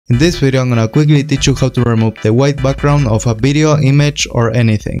In this video I'm gonna quickly teach you how to remove the white background of a video, image or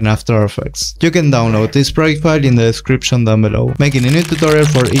anything in After Effects. You can download this project file in the description down below, making a new tutorial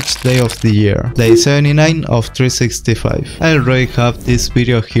for each day of the year, day 79 of 365. I already have this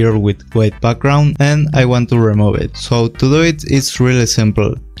video here with white background and I want to remove it. So to do it, it's really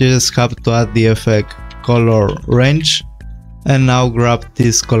simple. You just have to add the effect color range and now grab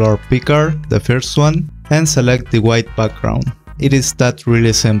this color picker, the first one, and select the white background. It is that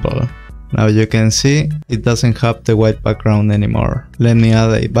really simple. Now you can see it doesn't have the white background anymore. Let me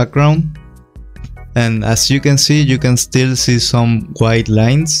add a background. And as you can still see some white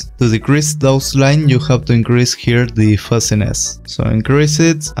lines. To decrease those lines you have to increase here the fuzziness. So increase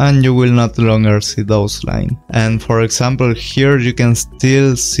it and you will not longer see those lines. And for example here you can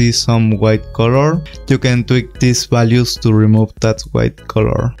still see some white color. You can tweak these values to remove that white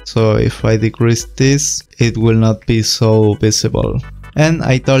color. So if I decrease this, it will not be so visible. And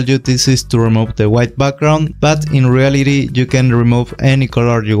I told you this is to remove the white background, but in reality you can remove any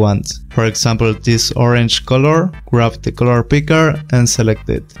color you want. For example, this orange color, grab the color picker and select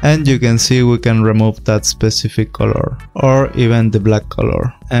it. And you can see we can remove that specific color, or even the black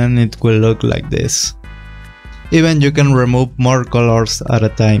color, and it will look like this. Even you can remove more colors at a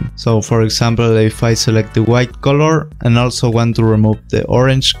time. So for example, if I select the white color and also want to remove the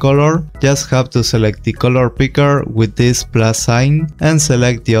orange color, just have to select the color picker with this plus sign and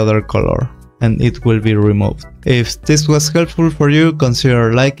select the other color, and it will be removed. If this was helpful for you,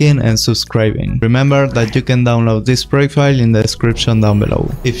 consider liking and subscribing. Remember that you can download this project file in the description down below.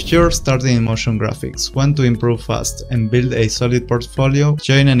 If you're starting in motion graphics, want to improve fast and build a solid portfolio,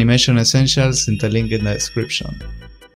 join Animation Essentials in the link in the description.